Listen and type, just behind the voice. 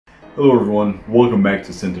Hello everyone, welcome back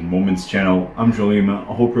to Scented Moments channel. I'm Jolima.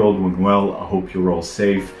 I hope you're all doing well. I hope you're all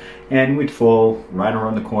safe. And with fall right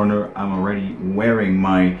around the corner, I'm already wearing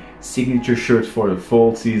my signature shirt for the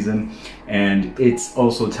fall season. And it's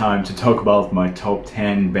also time to talk about my top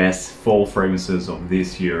 10 best fall fragrances of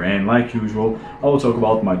this year. And like usual, I will talk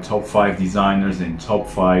about my top 5 designers and top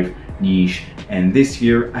 5 niche. And this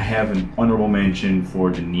year I have an honorable mention for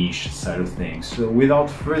the niche side of things. So without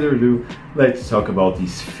further ado, let's talk about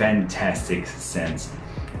these fantastic scents.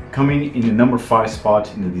 Coming in the number 5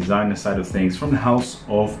 spot in the designer side of things from the house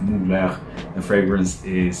of Mugler, the fragrance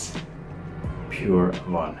is Pure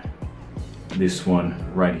Havane. This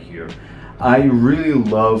one right here. I really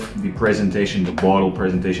love the presentation, the bottle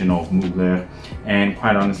presentation of Mugler, and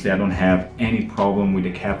quite honestly I don't have any problem with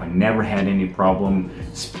the cap. I never had any problem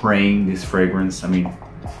spraying this fragrance. I mean,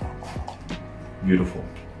 beautiful.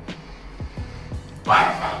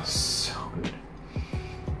 Wow, so good.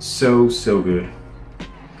 So good.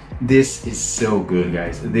 This is so good,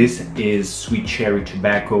 guys. This is sweet cherry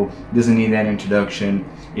tobacco. Doesn't need that introduction.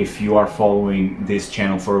 If you are following this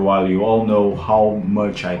channel for a while, you all know how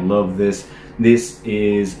much I love this. This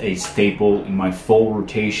is a staple in my fall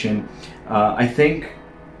rotation. I think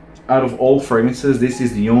out of all fragrances, this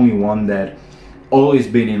is the only one that always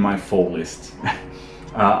been in my fall list.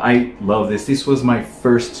 I love this. This was my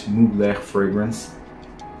first Mugler fragrance.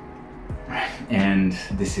 And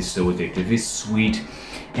this is so addictive. It's sweet.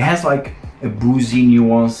 It has like a boozy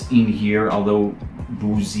nuance in here, although a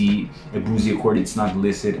boozy accord, it's not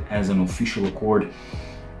listed as an official accord.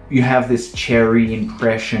 You have this cherry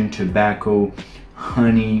impression, tobacco,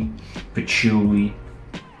 honey, patchouli.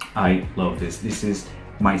 I love this. This is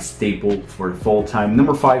my staple for the fall time.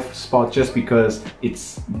 Number 5 spot, just because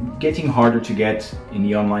it's getting harder to get in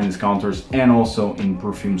the online discounters and also in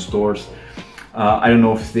perfume stores. I don't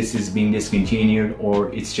know if this is being discontinued or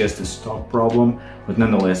it's just a stock problem, but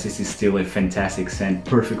nonetheless, this is still a fantastic scent,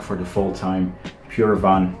 perfect for the fall time. Pure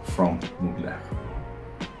Havane from Mugler.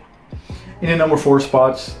 In the number 4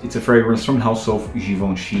 spot, it's a fragrance from the house of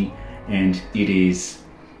Givenchy, and it is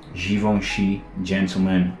Givenchy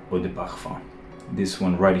Gentleman EDP Parfum. This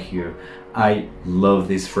one right here. I love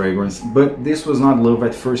this fragrance, but this was not love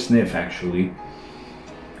at first sniff actually.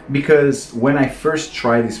 Because when I first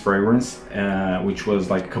tried this fragrance, which was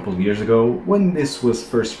like a couple of years ago, when this was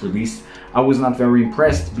first released, I was not very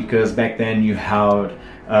impressed because back then you had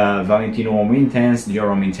Valentino Homme Intense, Dior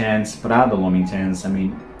Homme Intense, Prada Homme Intense. I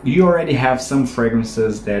mean, you already have some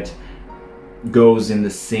fragrances that goes in the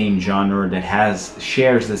same genre, that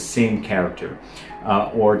shares the same character,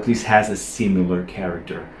 or at least has a similar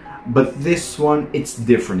character. But this one, it's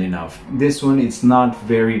different enough. This one, it's not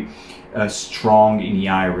very strong in the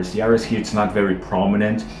iris. The iris here, it's not very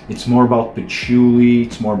prominent. It's more about patchouli.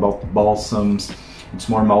 It's more about balsams. It's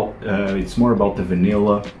more about the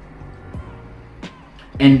vanilla.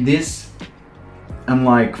 And this,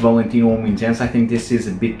 unlike Valentino Homme Intense, I think this is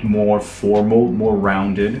a bit more formal, more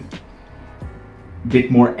rounded, a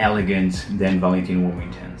bit more elegant than Valentino Homme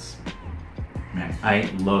Intense. Man, I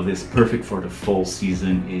love this. Perfect for the fall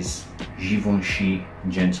season is Givenchy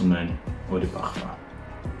Gentleman EDP Parfum.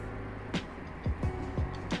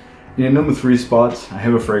 In the number 3 spot, I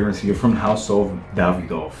have a fragrance here from the house of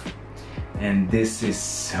Davidoff. And this is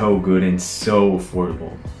so good and so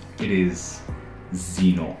affordable. It is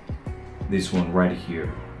Zino. This one right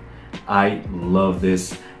here. I love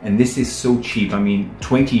this. And this is so cheap. I mean,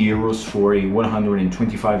 20 euros for a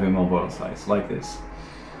 125 ml bottle size, like this.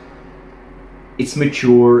 It's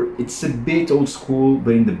mature, it's a bit old school,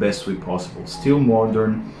 but in the best way possible. Still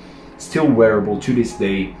modern, still wearable to this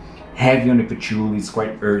day. Heavy on the patchouli, it's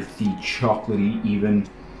quite earthy, chocolatey even.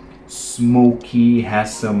 Smoky,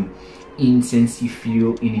 has some incensey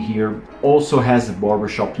feel in here. Also has a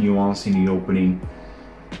barbershop nuance in the opening.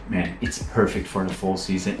 Man, it's perfect for the fall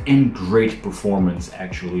season and great performance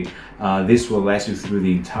actually. This will last you through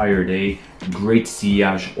the entire day. Great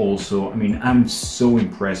sillage also. I mean, I'm so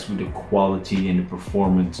impressed with the quality and the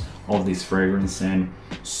performance of this fragrance, and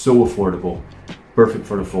so affordable. Perfect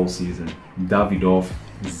for the fall season. Davidoff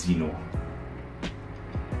Zino.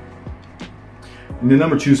 In the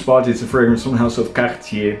number 2 spot, it's a fragrance from the house of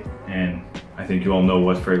Cartier, and I think you all know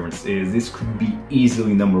what fragrance is. This could be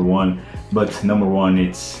easily number 1, but number 1,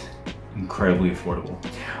 it's incredibly affordable.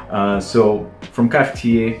 So from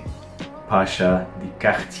Cartier, Pasha, the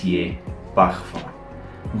Cartier Parfum.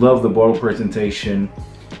 Love the bottle presentation,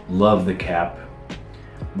 love the cap,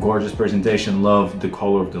 gorgeous presentation, love the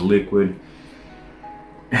color of the liquid.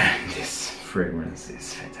 This fragrance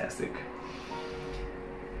is fantastic.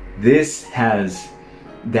 This has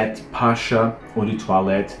that Pasha Eau de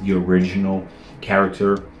Toilette, the original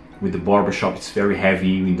character, with the barbershop. It's very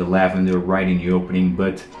heavy with the lavender right in the opening,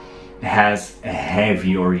 but it has a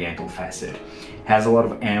heavy oriental facet. It has a lot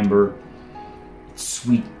of amber,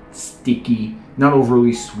 sweet, sticky, not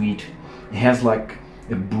overly sweet. It has like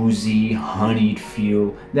a boozy, honeyed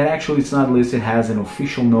feel that actually it's not listed as an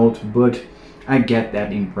official note, but I get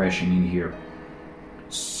that impression in here.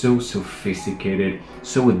 So sophisticated,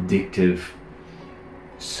 so addictive,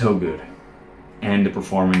 so good. And the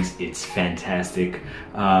performance, it's fantastic.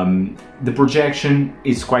 The projection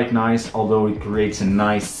is quite nice, although it creates a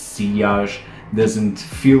nice sillage, doesn't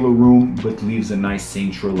fill a room but leaves a nice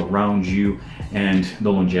central around you. And the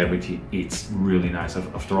longevity, it's really nice.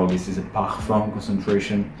 After all, this is a Parfum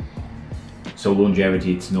concentration, so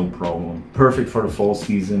longevity, it's no problem. Perfect for the fall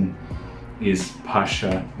season is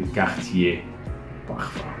Pasha, the Cartier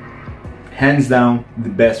Parfum. Hands down, the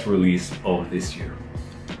best release of this year.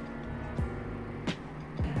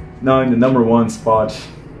 Now in the number 1 spot,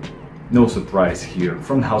 no surprise here,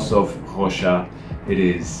 from the house of Rochas, it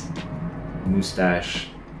is Moustache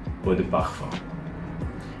EDP.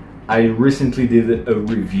 I recently did a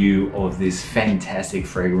review of this fantastic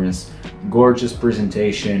fragrance. Gorgeous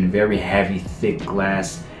presentation, very heavy, thick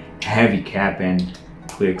glass, heavy cap and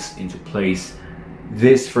clicks into place.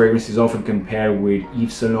 This fragrance is often compared with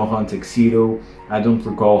Yves Saint Laurent Tuxedo. I don't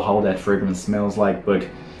recall how that fragrance smells like, but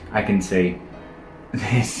I can say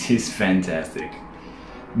this is fantastic.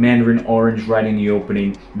 Mandarin orange right in the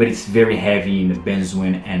opening, but it's very heavy in the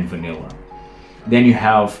benzoin and vanilla. Then you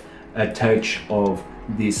have a touch of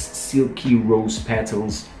this silky rose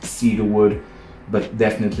petals, cedarwood, but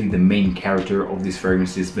definitely the main character of this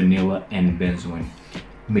fragrance is vanilla and benzoin.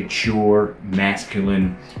 Mature,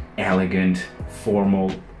 masculine, elegant,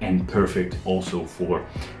 formal, and perfect also for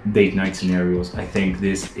date night scenarios. I think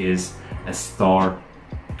this is a star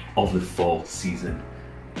of the fall season.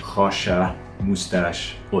 Rochas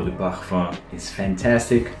Moustache EDP is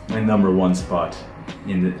fantastic. My number 1 spot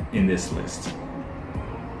in this list.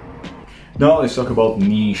 Now let's talk about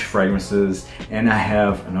niche fragrances, and I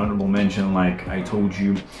have an honorable mention like I told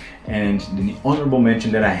you, and the honorable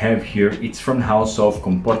mention that I have here, it's from the house of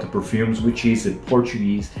Comporta Perfumes, which is a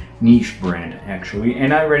Portuguese niche brand actually,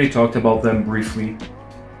 and I already talked about them briefly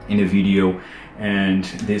in a video, and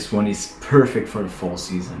this one is perfect for the fall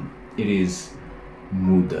season. It is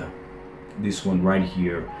Muda, this one right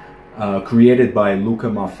here, created by Luca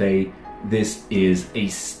Maffei. This is a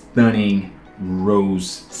stunning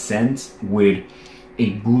rose scent with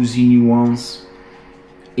a boozy nuance.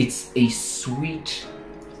 It's a sweet,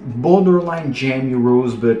 borderline jammy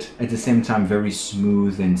rose, but at the same time very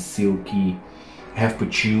smooth and silky. You have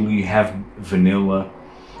patchouli, you have vanilla,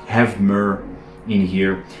 you have myrrh in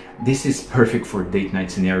here. This is perfect for date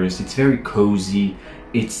night scenarios. It's very cozy.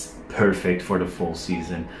 It's perfect for the fall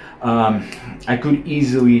season. I could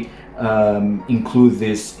easily include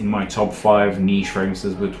this in my top 5 niche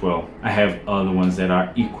fragrances, but well, I have other ones that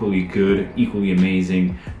are equally good, equally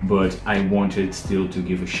amazing, but I wanted still to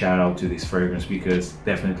give a shout out to this fragrance because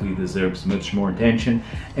definitely deserves much more attention.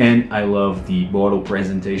 And I love the bottle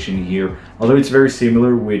presentation here, although it's very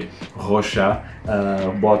similar with Rochas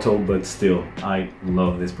bottle, but still I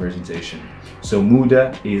love this presentation. So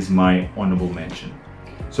Muda is my honorable mention.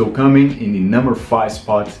 So coming in the number 5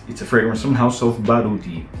 spot, it's a fragrance from house of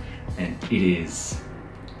Baruti, and it is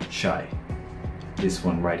Chai. This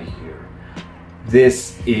one right here.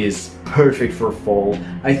 This is perfect for fall.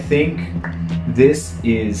 I think this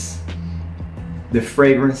is the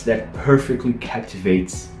fragrance that perfectly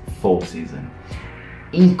captivates fall season.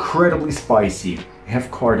 Incredibly spicy. You have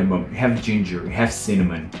cardamom, you have ginger, you have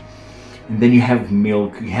cinnamon, and then you have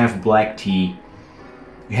milk, you have black tea,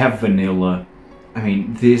 you have vanilla. I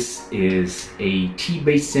mean, this is a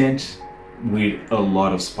tea-based scent with a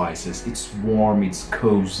lot of spices. It's warm, it's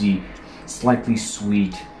cozy, slightly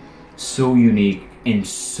sweet, so unique and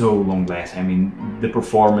so long lasting. I mean, the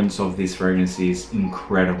performance of this fragrance is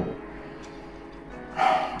incredible.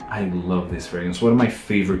 I love this fragrance. One of my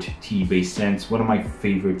favorite tea-based scents, one of my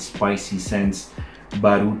favorite spicy scents.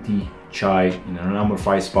 Baruti Chai in a number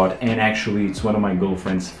 5 spot, and actually it's one of my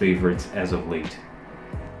girlfriend's favorites as of late.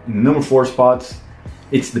 In the number 4 spot,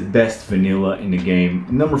 it's the best vanilla in the game.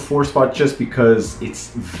 Number 4 spot just because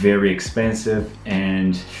it's very expensive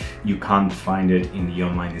and you can't find it in the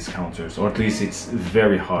online discounters, or at least it's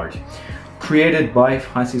very hard. Created by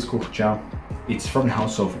Francisco Urchan, it's from the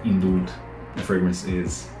house of Indult. The fragrance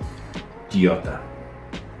is Tihota.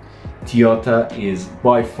 Tihota is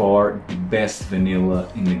by far the best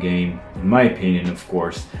vanilla in the game, in my opinion, of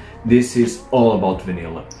course. This is all about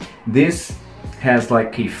vanilla. This has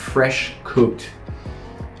like a fresh cooked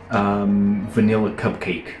vanilla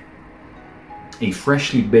cupcake. a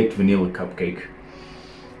freshly baked vanilla cupcake.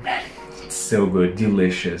 Man, it's so good,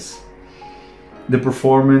 delicious. The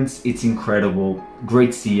performance, it's incredible, great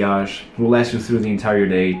sillage, will last you through the entire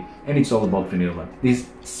day, and it's all about vanilla. This is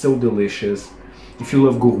so delicious. If you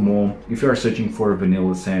love gourmand, if you are searching for a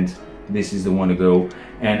vanilla scent, this is the one to go.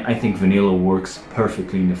 And I think vanilla works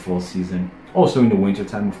perfectly in the fall season. Also in the winter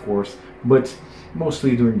time, of course, but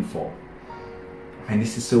mostly during the fall. And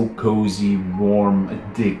this is so cozy, warm,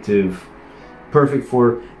 addictive, perfect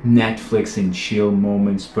for Netflix and chill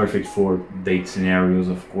moments, perfect for date scenarios,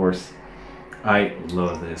 of course. I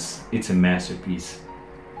love this. It's a masterpiece.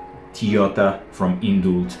 Tihota from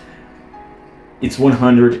Indult. It's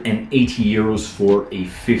 180 euros for a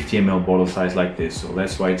 50 ml bottle size like this, so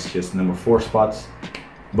that's why it's just number 4 spots,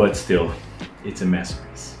 but still, it's a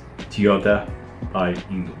masterpiece. Tihota by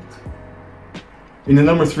Indult. In the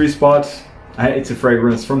number 3 spot, it's a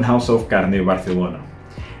fragrance from the house of Carner, Barcelona,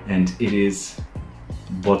 and it is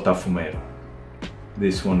Botafumeiro.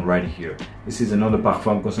 This one right here. This is another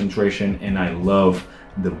Parfum concentration, and I love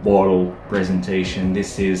the bottle presentation.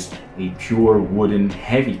 This is a pure wooden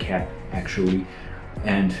heavy cap, actually,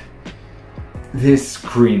 and this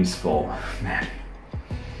screams fall. Man,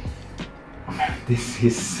 oh man, this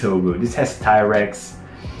is so good. This has Tyrex.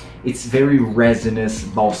 It's very resinous,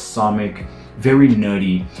 balsamic, very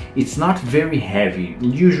nutty. It's not very heavy.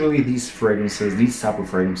 Usually these fragrances, these type of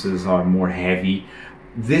fragrances are more heavy.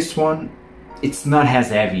 This one, it's not as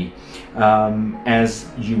heavy as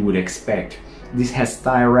you would expect. This has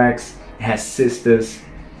Tyrex, it has cistus,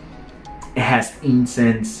 it has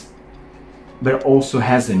incense, but also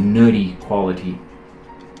has a nutty quality.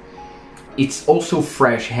 It's also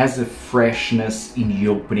fresh, it has a freshness in the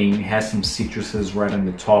opening, it has some citruses right on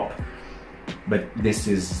the top, but this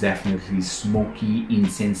is definitely smoky,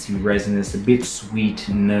 incensey, resinous, a bit sweet,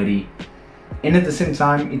 nutty, and at the same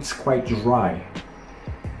time it's quite dry.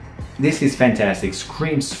 This is fantastic,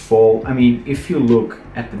 screams fall. I mean, if you look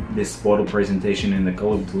at this bottle presentation and the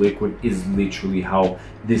color of the liquid is literally how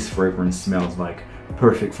this fragrance smells like.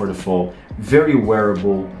 Perfect for the fall, very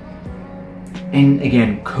wearable, and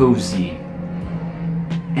again, cozy.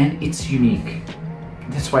 And it's unique.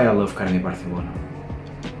 That's why I love Carner Barcelona.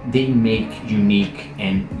 They make unique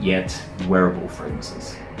and yet wearable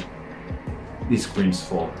fragrances. This screams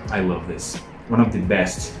fall. I love this. One of the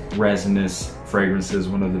best resinous fragrances,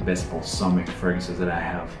 one of the best balsamic fragrances that I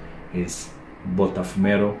have is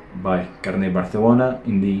Botafumeiro by Carner Barcelona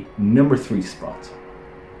in the number 3 spot.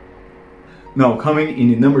 Now, coming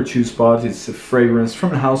in the number 2 spot, it's a fragrance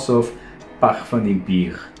from the house of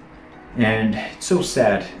Parfum. And it's so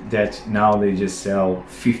sad that now they just sell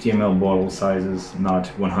 50 ml bottle sizes, not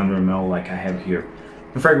 100 ml like I have here.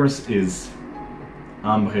 The fragrance is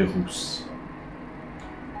Ambre Russe.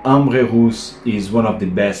 Ambre Russe is one of the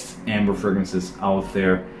best amber fragrances out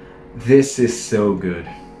there. This is so good.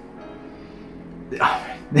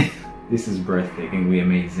 This is breathtakingly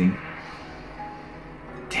amazing.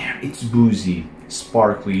 Damn, it's boozy,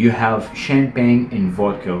 sparkly. You have champagne and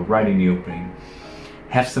vodka right in the opening.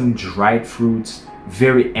 Have some dried fruits,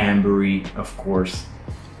 very ambery, of course.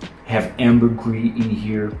 Have ambergris in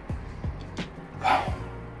here. Wow,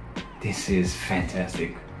 this is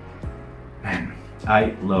fantastic. Man,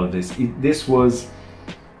 I love this. This was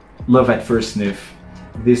love at first sniff.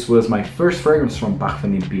 This was my first fragrance from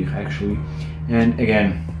Parfum actually. And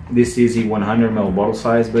again, this is a 100 ml bottle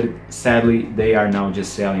size, but sadly they are now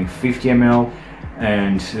just selling 50 ml,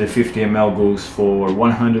 and the 50 ml goes for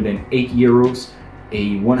 108 euros.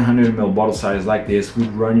 A 100 ml bottle size like this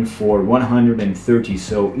would run you for 130,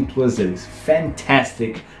 so it was a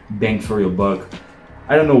fantastic bang for your buck.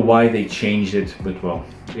 I don't know why they changed it, but well,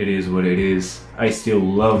 it is what it is. I still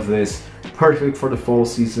love this. Perfect for the fall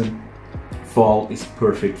season. Fall is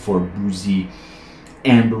perfect for boozy,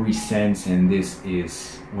 ambery scents, and this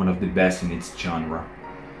is one of the best in its genre.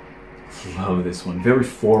 Love this one. Very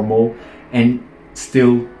formal and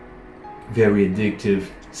still very addictive,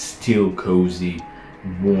 still cozy,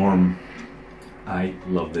 warm. I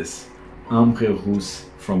love this. Ambre Russe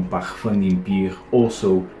from Parfum,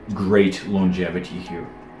 also great longevity here.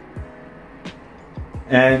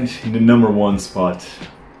 And the number 1 spot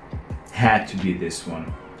had to be this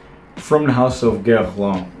one. From the house of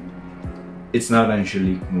Guerlain. It's not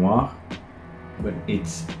Angelique Noir, but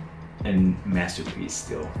it's a masterpiece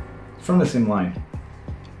still. From the same line.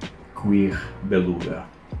 Cuir Beluga.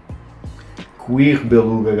 Cuir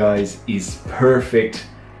Beluga, guys, is perfect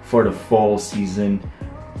for the fall season.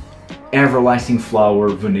 Everlasting flower,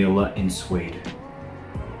 vanilla, and suede.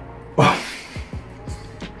 Oh,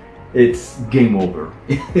 it's game over.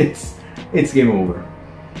 It's game over.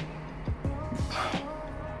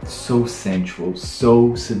 so sensual,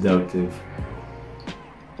 so seductive,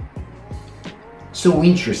 so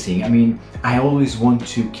interesting. I mean, I always want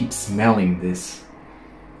to keep smelling this.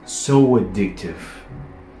 So addictive.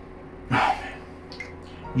 Oh man.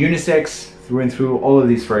 Unisex through and through. All of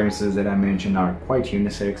these fragrances that I mentioned are quite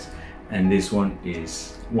unisex, and this one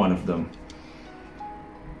is one of them.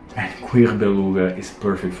 And Cuir Beluga is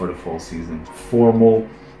perfect for the fall season. Formal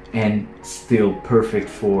and still perfect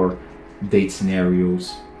for date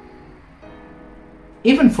scenarios.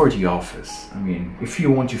 Even for the office. I mean, if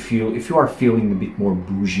you want to feel, if you are feeling a bit more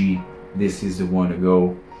bougie, this is the one to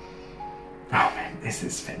go. Oh man, this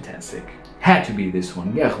is fantastic. Had to be this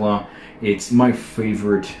one, Guerlain. It's my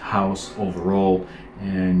favorite house overall,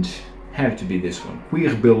 and had to be this one.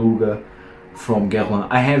 Cuir Beluga from Guerlain.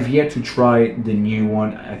 I have yet to try the new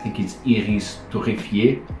one. I think it's Iris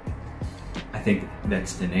Torréfiée. I think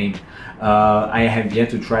that's the name. I have yet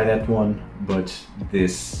to try that one, but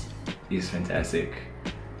this is fantastic.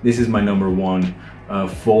 This is my number one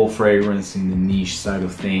fall fragrance in the niche side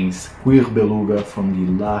of things. Cuir Beluga from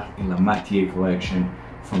the L'Art et la Matière collection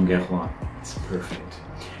from Guerlain. It's perfect.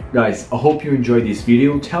 Guys, I hope you enjoyed this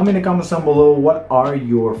video. Tell me in the comments down below, what are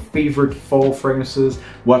your favorite fall fragrances?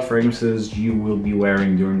 What fragrances you will be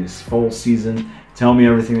wearing during this fall season? Tell me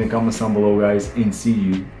everything in the comments down below, guys, and see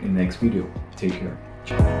you in the next video. Take care.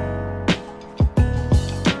 Ciao.